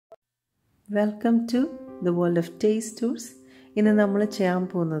Welcome to the world of taste tours. ഇന്ന് നമ്മൾ ചെയ്യാൻ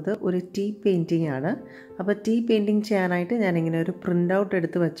പോകുന്നത് ഒരു ടീ പെയിൻറ്റിംഗ് ആണ്. അപ്പോൾ ടീ പെയിൻറ്റിംഗ് ചെയ്യാനായിട്ട് ഞാനിങ്ങനെ ഒരു പ്രിൻ്റ് ഔട്ട്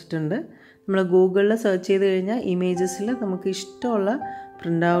എടുത്ത് വെച്ചിട്ടുണ്ട്. നമ്മൾ ഗൂഗിളിൽ സെർച്ച് ചെയ്ത് കഴിഞ്ഞാൽ ഇമേജസിൽ നമുക്ക് ഇഷ്ടമുള്ള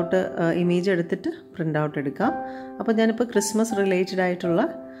പ്രിൻ്റ് ഔട്ട് ഇമേജ് എടുത്തിട്ട് പ്രിൻ്റ് ഔട്ട് എടുക്കാം. അപ്പോൾ ഞാനിപ്പോൾ ക്രിസ്മസ് റിലേറ്റഡ് ആയിട്ടുള്ള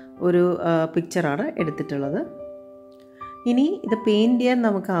ഒരു പിക്ചറാണ് എടുത്തിട്ടുള്ളത്. ഇനി ഇത് പെയിൻറ്റ് ചെയ്യാൻ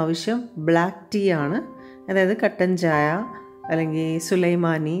നമുക്ക് ആവശ്യം ബ്ലാക്ക് ടീ ആണ്, അതായത് കട്ടൻ ചായ അല്ലെങ്കിൽ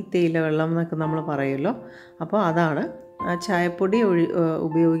സുലൈമാനി, തേയില വെള്ളം എന്നൊക്കെ നമ്മൾ പറയുമല്ലോ. അപ്പോൾ അതാണ് ചായപ്പൊടി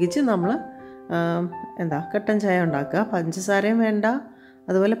ഉപയോഗിച്ച് നമ്മൾ കട്ടൻ ചായ ഉണ്ടാക്കുക. പഞ്ചസാരയും വേണ്ട,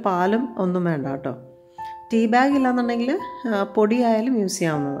 അതുപോലെ പാലും ഒന്നും വേണ്ട കേട്ടോ. ടീ ബാഗ് ഇല്ലാന്നുണ്ടെങ്കിൽ പൊടിയായാലും യൂസ്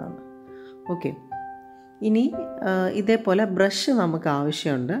ചെയ്യാവുന്നതാണ്. ഓക്കെ, ഇനി ഇതേപോലെ ബ്രഷ് നമുക്ക്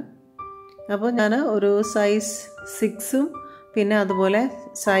ആവശ്യമുണ്ട്. അപ്പോൾ ഞാൻ ഒരു സൈസ് 6ഉം പിന്നെ അതുപോലെ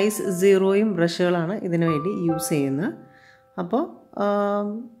സൈസ് 0യും ബ്രഷുകളാണ് ഇതിനു വേണ്ടി യൂസ് ചെയ്യുന്നത്. അപ്പോൾ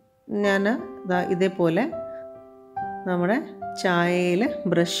ഞാൻ ഇതേപോലെ നമ്മുടെ ചായയിൽ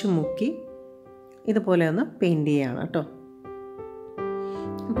ബ്രഷ് മുക്കി ഇതുപോലെ ഒന്ന് പെയിൻറ്റ് ചെയ്യുകയാണ് കേട്ടോ.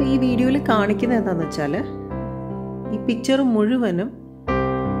 അപ്പോൾ ഈ വീഡിയോയിൽ കാണിക്കുന്നത് എന്താണെന്ന് വെച്ചാൽ ഈ പിക്ചർ മുഴുവനും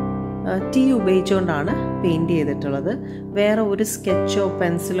ടീ ഉപയോഗിച്ചുകൊണ്ടാണ് പെയിൻറ്റ് ചെയ്തിട്ടുള്ളത്. വേറെ ഒരു സ്കെച്ചോ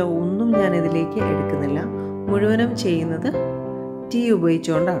പെൻസിലോ ഒന്നും ഞാൻ ഇതിലേക്ക് എടുക്കുന്നില്ല. മുഴുവനും ചെയ്യുന്നത് ടീ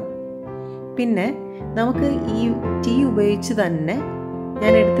ഉപയോഗിച്ചുകൊണ്ടാണ്. പിന്നെ നമുക്ക് ഈ ടീ ഉപയോഗിച്ച് തന്നെ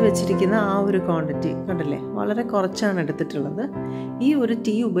ഞാൻ എടുത്തു വെച്ചിരിക്കുന്ന ആ ഒരു ക്വാണ്ടിറ്റി കണ്ടില്ലേ, വളരെ കുറച്ചാണ് എടുത്തിട്ടുള്ളത്. ഈ ഒരു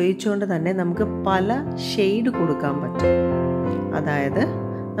ടീ ഉപയോഗിച്ചുകൊണ്ട് തന്നെ നമുക്ക് പല ഷെയ്ഡ് കൊടുക്കാൻ പറ്റും. അതായത്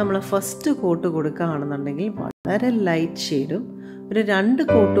നമ്മൾ ഫസ്റ്റ് കോട്ട് കൊടുക്കുകയാണെന്നുണ്ടെങ്കിൽ വളരെ ലൈറ്റ് ഷെയ്ഡും, ഒരു 2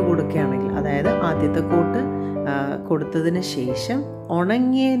 കോട്ട് കൊടുക്കുകയാണെങ്കിൽ, അതായത് ആദ്യത്തെ കോട്ട് കൊടുത്തതിന് ശേഷം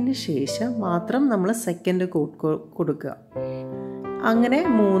ഉണങ്ങിയതിന് ശേഷം മാത്രം നമ്മൾ സെക്കൻഡ് കോട്ട് കൊടുക്കുക. അങ്ങനെ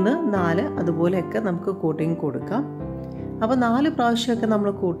 3, 4 അതുപോലെയൊക്കെ നമുക്ക് കോട്ടിങ് കൊടുക്കാം. അപ്പോൾ 4 പ്രാവശ്യമൊക്കെ നമ്മൾ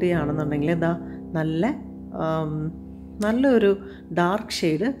കോട്ട് ചെയ്യുകയാണെന്നുണ്ടെങ്കിൽ ഇതാ നല്ലൊരു ഡാർക്ക്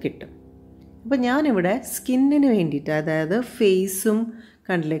ഷെയ്ഡ് കിട്ടും. അപ്പോൾ ഞാനിവിടെ സ്കിന്നിന് വേണ്ടിയിട്ട്, അതായത് ഫേസും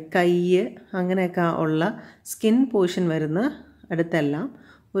കണ്ടില്ലേ, കൈ അങ്ങനെയൊക്കെ ഉള്ള സ്കിൻ പോർഷൻ വരുന്ന അടുത്തെല്ലാം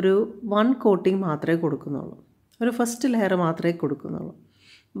ഒരു 1 കോട്ടിങ് മാത്രമേ കൊടുക്കുന്നുള്ളൂ. ഒരു ഫസ്റ്റ് ലെയർ മാത്രമേ കൊടുക്കുന്നുള്ളൂ.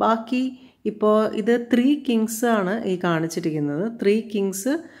 ബാക്കി ഇപ്പോൾ ഇത് 3 കിങ്സ് ആണ് ഈ കാണിച്ചിരിക്കുന്നത്. 3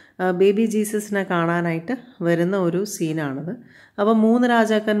 കിങ്സ് ബേബി ജീസസിനെ കാണാനായിട്ട് വരുന്ന ഒരു സീനാണിത്. അപ്പോൾ 3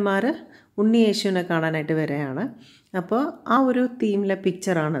 രാജാക്കന്മാർ ഉണ്ണി യേശുവിനെ കാണാനായിട്ട് വരികയാണ്. അപ്പോൾ ആ ഒരു തീമിലെ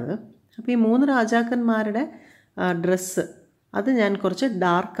പിക്ചറാണിത്. അപ്പോൾ ഈ 3 രാജാക്കന്മാരുടെ ഡ്രസ്സ് അത് ഞാൻ കുറച്ച്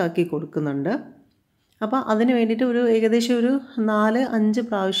ഡാർക്കാക്കി കൊടുക്കുന്നുണ്ട്. അപ്പോൾ അതിന് വേണ്ടിയിട്ട് ഏകദേശം ഒരു 4-5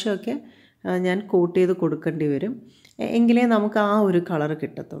 പ്രാവശ്യമൊക്കെ ഞാൻ കോട്ട് ചെയ്ത് കൊടുക്കേണ്ടി വരും. എങ്കിലേ നമുക്ക് ആ ഒരു കളർ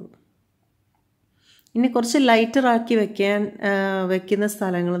കിട്ടത്തുള്ളൂ. ഇനി കുറച്ച് ലൈറ്ററാക്കി വെക്കുന്ന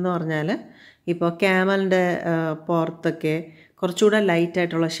സ്ഥലങ്ങളെന്ന് പറഞ്ഞാൽ ഇപ്പോൾ ക്യാമലിൻ്റെ പുറത്തൊക്കെ കുറച്ചുകൂടെ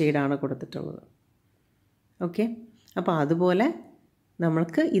ലൈറ്റായിട്ടുള്ള ഷെയ്ഡാണ് കൊടുത്തിട്ടുള്ളത്. ഓക്കെ, അപ്പോൾ അതുപോലെ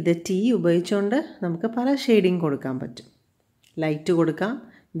നമ്മൾക്ക് ഇത് ടീ ഉപയോഗിച്ചുകൊണ്ട് നമുക്ക് പല ഷെയ്ഡിങ് കൊടുക്കാൻ പറ്റും. ലൈറ്റ് കൊടുക്കാം,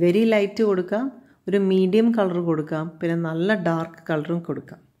 വെരി ലൈറ്റ് കൊടുക്കാം, ഒരു മീഡിയം കളർ കൊടുക്കാം, പിന്നെ നല്ല ഡാർക്ക് കളറും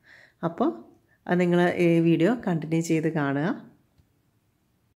കൊടുക്കാം. അപ്പോൾ നിങ്ങൾ ഈ വീഡിയോ കണ്ടിന്യൂ ചെയ്ത് കാണുക.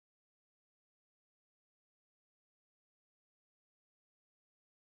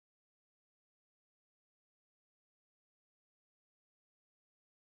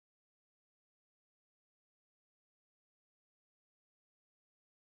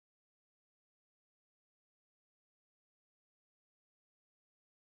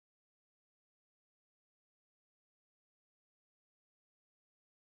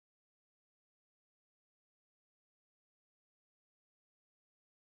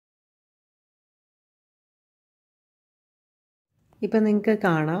 ഇപ്പം നിങ്ങൾക്ക്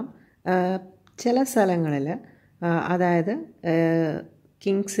കാണാം ചില സ്ഥലങ്ങളിൽ, അതായത്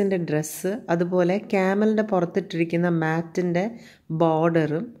കിങ്സിൻ്റെ ഡ്രസ്സ്, അതുപോലെ ക്യാമലിൻ്റെ പുറത്തിട്ടിരിക്കുന്ന മാറ്റിൻ്റെ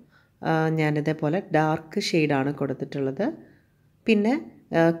ബോർഡറും ഞാനിതേപോലെ ഡാർക്ക് ഷെയ്ഡാണ് കൊടുത്തിട്ടുള്ളത്. പിന്നെ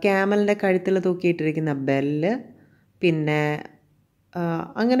ക്യാമലിൻ്റെ കഴുത്തിൽ തൂക്കിയിട്ടിരിക്കുന്ന ബെല്ല്, പിന്നെ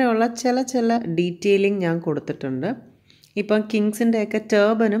അങ്ങനെയുള്ള ചില ഡീറ്റെയിലിംഗ് ഞാൻ കൊടുത്തിട്ടുണ്ട്. ഇപ്പം കിങ്സിൻ്റെയൊക്കെ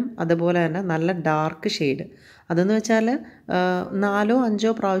ടേബനും അതുപോലെ തന്നെ നല്ല ഡാർക്ക് ഷെയ്ഡ്, അതെന്ന് വെച്ചാൽ 4-5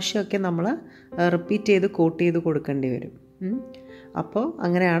 പ്രാവശ്യമൊക്കെ നമ്മൾ റിപ്പീറ്റ് ചെയ്ത് കോട്ട് ചെയ്ത് കൊടുക്കേണ്ടി വരും. അപ്പോൾ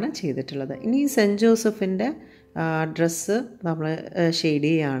അങ്ങനെയാണ് ചെയ്തിട്ടുള്ളത്. ഇനി സെൻറ്റ് ജോസഫിൻ്റെ ഡ്രസ്സ് നമ്മൾ ഷെയ്ഡ്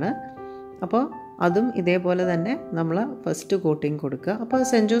ചെയ്യുകയാണ്. അപ്പോൾ അതും ഇതേപോലെ തന്നെ നമ്മൾ ഫസ്റ്റ് കോട്ടിങ് കൊടുക്കുക. അപ്പോൾ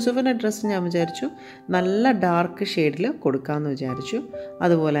സെൻറ്റ് ജോസഫിൻ്റെ ഡ്രസ്സ് ഞാൻ വിചാരിച്ചു നല്ല ഡാർക്ക് ഷെയ്ഡിൽ കൊടുക്കാമെന്ന് വിചാരിച്ചു.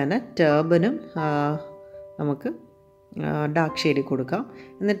 അതുപോലെ തന്നെ ടേബനും നമുക്ക് ഡാർക്ക് ഷെയ്ഡിൽ കൊടുക്കാം.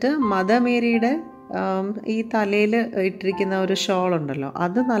 എന്നിട്ട് മദർ മേരിയുടെ ഈ തലയിൽ ഇട്ടിരിക്കുന്ന ഒരു ഷോൾ ഉണ്ടല്ലോ,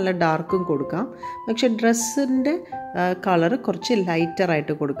 അത് നല്ല ഡാർക്കും കൊടുക്കാം. പക്ഷെ ഡ്രസ്സിൻ്റെ കളറ് കുറച്ച്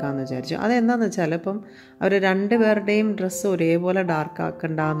ലൈറ്ററായിട്ട് കൊടുക്കാമെന്ന് വിചാരിച്ചു. അതെന്താണെന്ന് വെച്ചാൽ ഇപ്പം അവർ രണ്ടുപേരുടെയും ഡ്രസ്സ് ഒരേപോലെ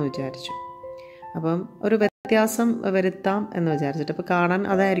ഡാർക്കാക്കണ്ടെന്ന് വിചാരിച്ചു. അപ്പം ഒരു വ്യത്യാസം വരുത്താം എന്ന് വിചാരിച്ചിട്ട്, അപ്പോൾ കാണാൻ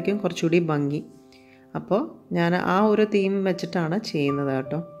അതായിരിക്കും കുറച്ചുകൂടി ഭംഗി. അപ്പോൾ ഞാൻ ആ ഒരു തീം വെച്ചിട്ടാണ് ചെയ്യുന്നത്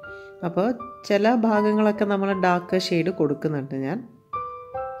കേട്ടോ. അപ്പോൾ ചില ഭാഗങ്ങളൊക്കെ നമ്മൾ ഡാർക്ക് ഷെയ്ഡ് കൊടുക്കുന്നുണ്ട് ഞാൻ.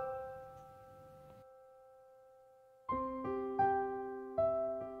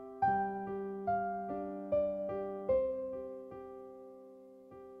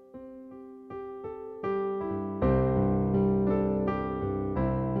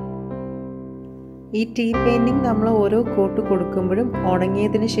 ഈ ടീ പെയിൻറ്റിങ് നമ്മൾ ഓരോ കോട്ട് കൊടുക്കുമ്പോഴും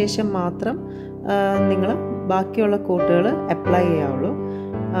ഉണങ്ങിയതിന് ശേഷം മാത്രം നിങ്ങൾ ബാക്കിയുള്ള കോട്ടുകൾ അപ്ലൈ ചെയ്യാവുള്ളൂ.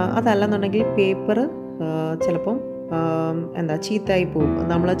 അതല്ലെന്നുണ്ടെങ്കിൽ പേപ്പർ ചിലപ്പം ചീത്തയായി പോകും.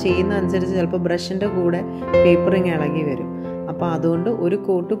 നമ്മൾ ചെയ്യുന്ന അനുസരിച്ച് ചിലപ്പോൾ ബ്രഷിൻ്റെ കൂടെ പേപ്പറിങ് ഇളകി വരും. അപ്പോൾ അതുകൊണ്ട് ഒരു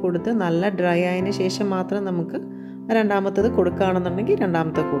കോട്ട് കൊടുത്ത് നല്ല ഡ്രൈ ആയതിന് ശേഷം മാത്രം നമുക്ക് രണ്ടാമത്തത് കൊടുക്കുകയാണെന്നുണ്ടെങ്കിൽ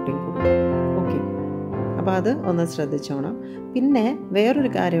രണ്ടാമത്തെ കോട്ടിങ് കൊടുക്കും. ഓക്കെ, അപ്പോൾ അത് ഒന്ന് ശ്രദ്ധിച്ചോണം. പിന്നെ വേറൊരു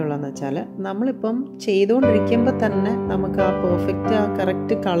കാര്യമുള്ളതെന്ന് വെച്ചാൽ, നമ്മളിപ്പം ചെയ്തുകൊണ്ടിരിക്കുമ്പോൾ തന്നെ നമുക്ക് ആ പെർഫെക്റ്റ് ആ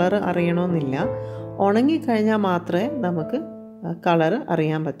കറക്റ്റ് കളറ് അറിയണമെന്നില്ല. ഉണങ്ങിക്കഴിഞ്ഞാൽ മാത്രമേ നമുക്ക് കളറ്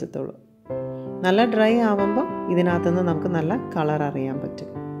അറിയാൻ പറ്റത്തുള്ളൂ. നല്ല ഡ്രൈ ആവുമ്പോൾ ഇതിനകത്തുനിന്ന് നമുക്ക് നല്ല കളർ അറിയാൻ പറ്റും.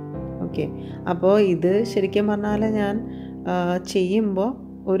 ഓക്കെ, അപ്പോൾ ഇത് ശരിക്കും പറഞ്ഞാൽ ഞാൻ ചെയ്യുമ്പോൾ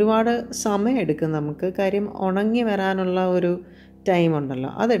ഒരുപാട് സമയം എടുക്കും നമുക്ക്. കാര്യം ഉണങ്ങി വരാനുള്ള ഒരു ടൈം ഉണ്ടല്ലോ,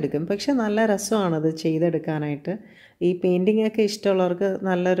 അതെടുക്കും. പക്ഷെ നല്ല രസമാണത് ചെയ്തെടുക്കാനായിട്ട്. ഈ പെയിൻറ്റിങ്ങൊക്കെ ഇഷ്ടമുള്ളവർക്ക്,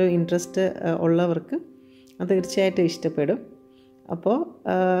 നല്ലൊരു ഇൻട്രസ്റ്റ് ഉള്ളവർക്ക് തീർച്ചയായിട്ടും ഇഷ്ടപ്പെടും. അപ്പോൾ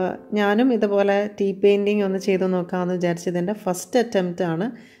ഞാനും ഇതുപോലെ ടീ പെയിൻറ്റിങ് ഒന്ന് ചെയ്ത് നോക്കാമെന്ന് വിചാരിച്ചത് എൻ്റെ ഫസ്റ്റ് അറ്റംപ്റ്റ് ആണ്.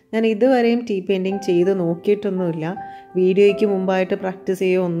 ഞാൻ ഇതുവരെയും ടീ പെയിൻറ്റിങ് ചെയ്ത് നോക്കിയിട്ടൊന്നുമില്ല. വീഡിയോയ്ക്ക് മുമ്പായിട്ട് പ്രാക്ടീസ്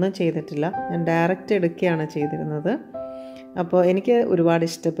ചെയ്യുകയോ ഒന്നും ചെയ്തിട്ടില്ല. ഞാൻ ഡയറക്റ്റ് എടുക്കുകയാണ് ചെയ്തിരുന്നത്. അപ്പോൾ എനിക്ക് ഒരുപാട്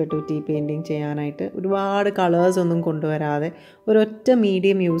ഇഷ്ടപ്പെട്ടു ടീ പെയിൻറ്റിങ് ചെയ്യാനായിട്ട്. ഒരുപാട് കളേഴ്സൊന്നും കൊണ്ടുവരാതെ ഒരൊറ്റ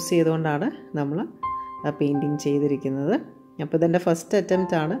മീഡിയം യൂസ് ചെയ്തുകൊണ്ടാണ് നമ്മൾ പെയിൻറ്റിങ് ചെയ്തിരിക്കുന്നത്. അപ്പോൾ ഇതെൻ്റെ ഫസ്റ്റ്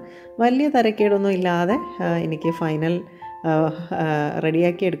അറ്റംപ്റ്റ് ആണ്. വലിയ തരക്കേടൊന്നും ഇല്ലാതെ എനിക്ക് ഫൈനൽ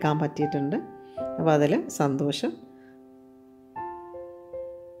റെഡിയാക്കി എടുക്കാൻ പറ്റിയിട്ടുണ്ട്. അപ്പോൾ അതിൽ സന്തോഷം.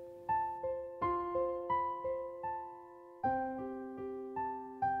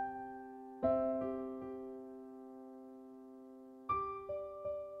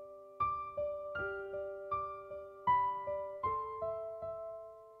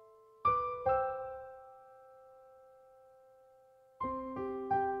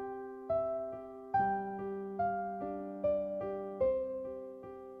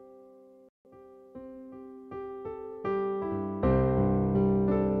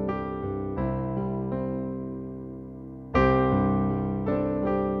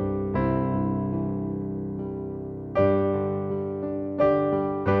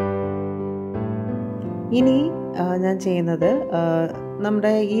 ഇനി ഞാൻ ചെയ്യുന്നത്,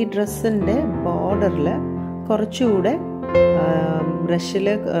 നമ്മുടെ ഈ ഡ്രസ്സിൻ്റെ ബോർഡറിൽ കുറച്ചുകൂടെ ബ്രഷിൽ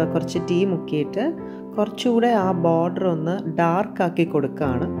കുറച്ച് ടീ മുക്കിയിട്ട് കുറച്ചുകൂടെ ആ ബോർഡർ ഒന്ന് ഡാർക്കാക്കി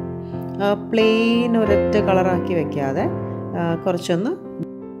കൊടുക്കുകയാണ്. പ്ലെയിൻ ഒരൊറ്റ കളറാക്കി വെക്കാതെ കുറച്ചൊന്ന്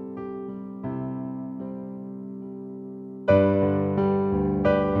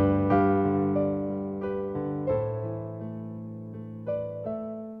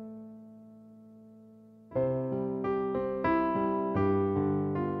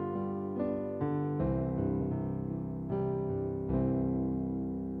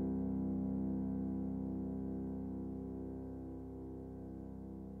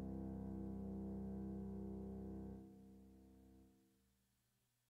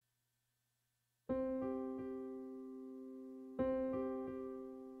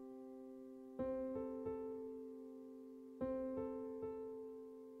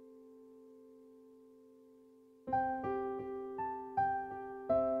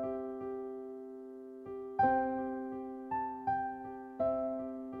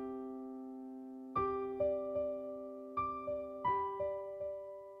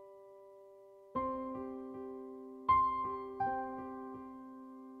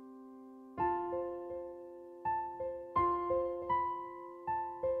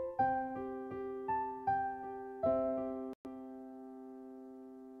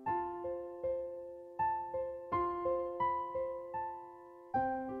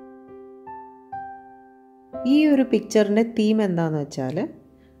ഈ ഒരു പിക്ചറിൻ്റെ തീം എന്താണെന്ന് വെച്ചാൽ,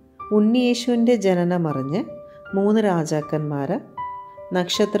 ഉണ്ണിയേശുവിൻ്റെ ജനനമറിഞ്ഞ് 3 രാജാക്കന്മാർ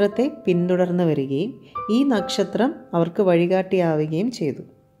നക്ഷത്രത്തെ പിന്തുടർന്ന് വരികയും ഈ നക്ഷത്രം അവർക്ക് വഴികാട്ടിയാവുകയും ചെയ്തു.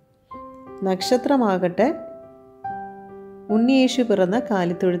 നക്ഷത്രമാകട്ടെ ഉണ്ണിയേശു പിറന്ന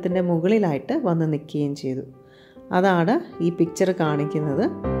കാലിത്തൊഴുത്തിൻ്റെ മുകളിലായിട്ട് വന്ന് നിൽക്കുകയും ചെയ്തു. അതാണ് ഈ പിക്ചർ കാണിക്കുന്നത്.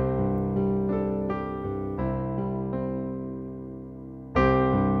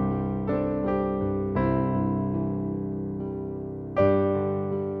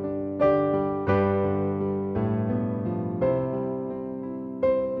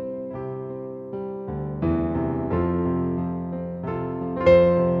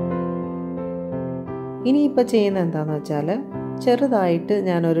 ഇനിയിപ്പോൾ ചെയ്യുന്നത് എന്താണെന്ന് വെച്ചാൽ ചെറുതായിട്ട്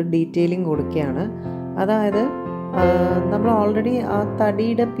ഞാനൊരു ഡീറ്റെയിലിംഗ് കൊടുക്കുകയാണ്. അതായത് നമ്മൾ ഓൾറെഡി ആ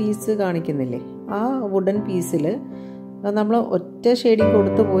തടിയുടെ പീസ് കാണിക്കുന്നില്ലേ, ആ വുഡൻ പീസിൽ നമ്മൾ ഒറ്റ ഷെയ്ഡിങ്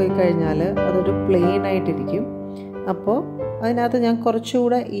കൊടുത്തു പോയി കഴിഞ്ഞാൽ അതൊരു പ്ലെയിൻ ആയിട്ടിരിക്കും. അപ്പോൾ അതിനകത്ത് ഞാൻ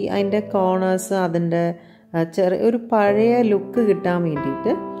കുറച്ചുകൂടെ അതിൻ്റെ കോർണേഴ്സ് അതിൻ്റെ ഒരു പഴയ ലുക്ക് കിട്ടാൻ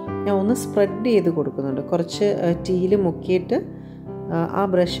വേണ്ടിയിട്ട് ഞാൻ ഒന്ന് സ്പ്രെഡ് ചെയ്ത് കൊടുക്കുന്നുണ്ട്. കുറച്ച് ടീയിൽ മുക്കിയിട്ട് ആ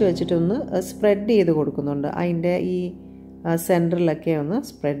ബ്രഷ് വെച്ചിട്ടൊന്ന് സ്പ്രെഡ് ചെയ്ത് കൊടുക്കുന്നുണ്ട്. അതിൻ്റെ ഈ സെൻറ്ററിലൊക്കെ ഒന്ന്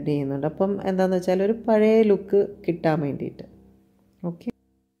സ്പ്രെഡ് ചെയ്യുന്നുണ്ട്. അപ്പം എന്താണെന്ന് വെച്ചാൽ ഒരു പഴയ ലുക്ക് കിട്ടാൻ വേണ്ടിയിട്ട്. ഓക്കെ,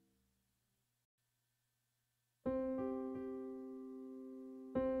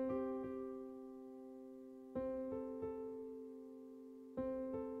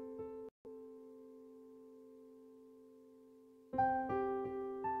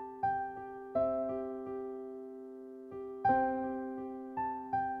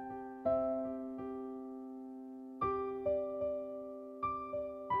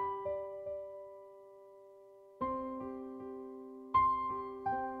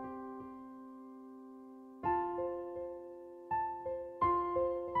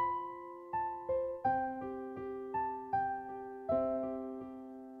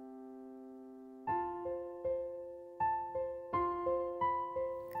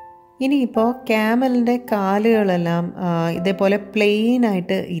 ഇനിയിപ്പോൾ ക്യാമലിൻ്റെ കാലുകളെല്ലാം ഇതേപോലെ പ്ലെയിൻ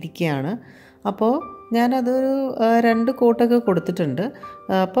ആയിട്ട് ഇരിക്കുകയാണ്. അപ്പോൾ ഞാനതൊരു 2 കോട്ടൊക്കെ കൊടുത്തിട്ടുണ്ട്.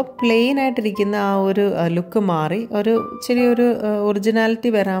 അപ്പോൾ പ്ലെയിൻ ആയിട്ടിരിക്കുന്ന ആ ഒരു ലുക്ക് മാറി ഒരു ചെറിയൊരു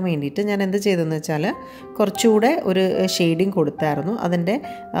ഒറിജിനാലിറ്റി വരാൻ വേണ്ടിയിട്ട് ഞാൻ എന്ത് ചെയ്തതെന്ന് വെച്ചാൽ കുറച്ചുകൂടെ ഒരു ഷെയ്ഡിങ് കൊടുത്തായിരുന്നു. അതിൻ്റെ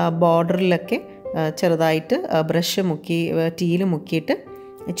ബോർഡറിലൊക്കെ ചെറുതായിട്ട് ബ്രഷ് മുക്കി ടീയിൽ മുക്കിയിട്ട്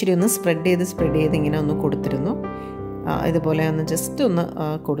ഇച്ചിരി ഒന്ന് സ്പ്രെഡ് ചെയ്ത് ഇങ്ങനെ ഒന്ന് കൊടുത്തിരുന്നു. ഇതുപോലെ ഒന്ന് ജസ്റ്റ് ഒന്ന്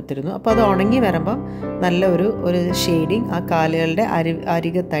കൊടുത്തിരുന്നു. അപ്പോൾ അത് ഉണങ്ങി വരുമ്പം നല്ല ഒരു ഷെയ്ഡിങ് ആ കാലുകളുടെ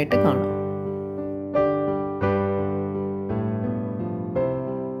അരികത്തായിട്ട് കാണും.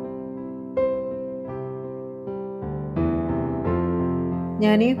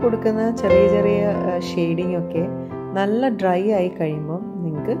 ഞാനീ കൊടുക്കുന്ന ചെറിയ ചെറിയ ഷെയ്ഡിങ് ഒക്കെ നല്ല ഡ്രൈ ആയി കഴിയുമ്പം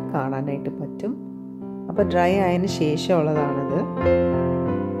നിങ്ങൾക്ക് കാണാനായിട്ട് പറ്റും. അപ്പോൾ ഡ്രൈ ആയതിന് ശേഷമുള്ളതാണിത്.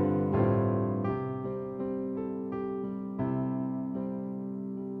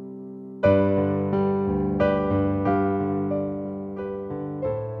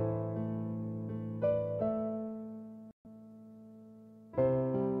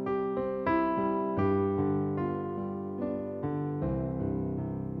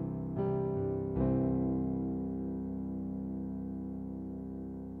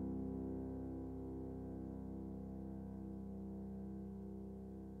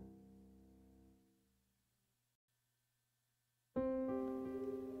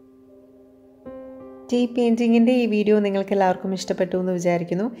 ടീ പെയിൻറ്റിങ്ങിൻ്റെ ഈ വീഡിയോ നിങ്ങൾക്ക് എല്ലാവർക്കും ഇഷ്ടപ്പെട്ടു എന്ന്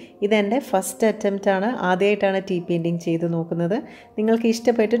വിചാരിക്കുന്നു. ഇതെൻ്റെ ഫസ്റ്റ് അറ്റംപ്റ്റാണ്. ആദ്യമായിട്ടാണ് ടീ പെയിൻറ്റിങ് ചെയ്ത് നോക്കുന്നത്. നിങ്ങൾക്ക്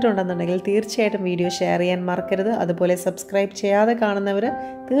ഇഷ്ടപ്പെട്ടിട്ടുണ്ടെന്നുണ്ടെങ്കിൽ തീർച്ചയായിട്ടും വീഡിയോ ഷെയർ ചെയ്യാൻ മറക്കരുത്. അതുപോലെ സബ്സ്ക്രൈബ് ചെയ്യാതെ കാണുന്നവർ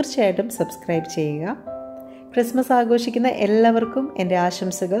തീർച്ചയായിട്ടും സബ്സ്ക്രൈബ് ചെയ്യുക. ക്രിസ്മസ് ആഘോഷിക്കുന്ന എല്ലാവർക്കും എൻ്റെ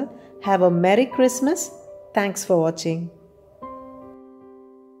ആശംസകൾ. Have A merry Christmas. Thanks for watching.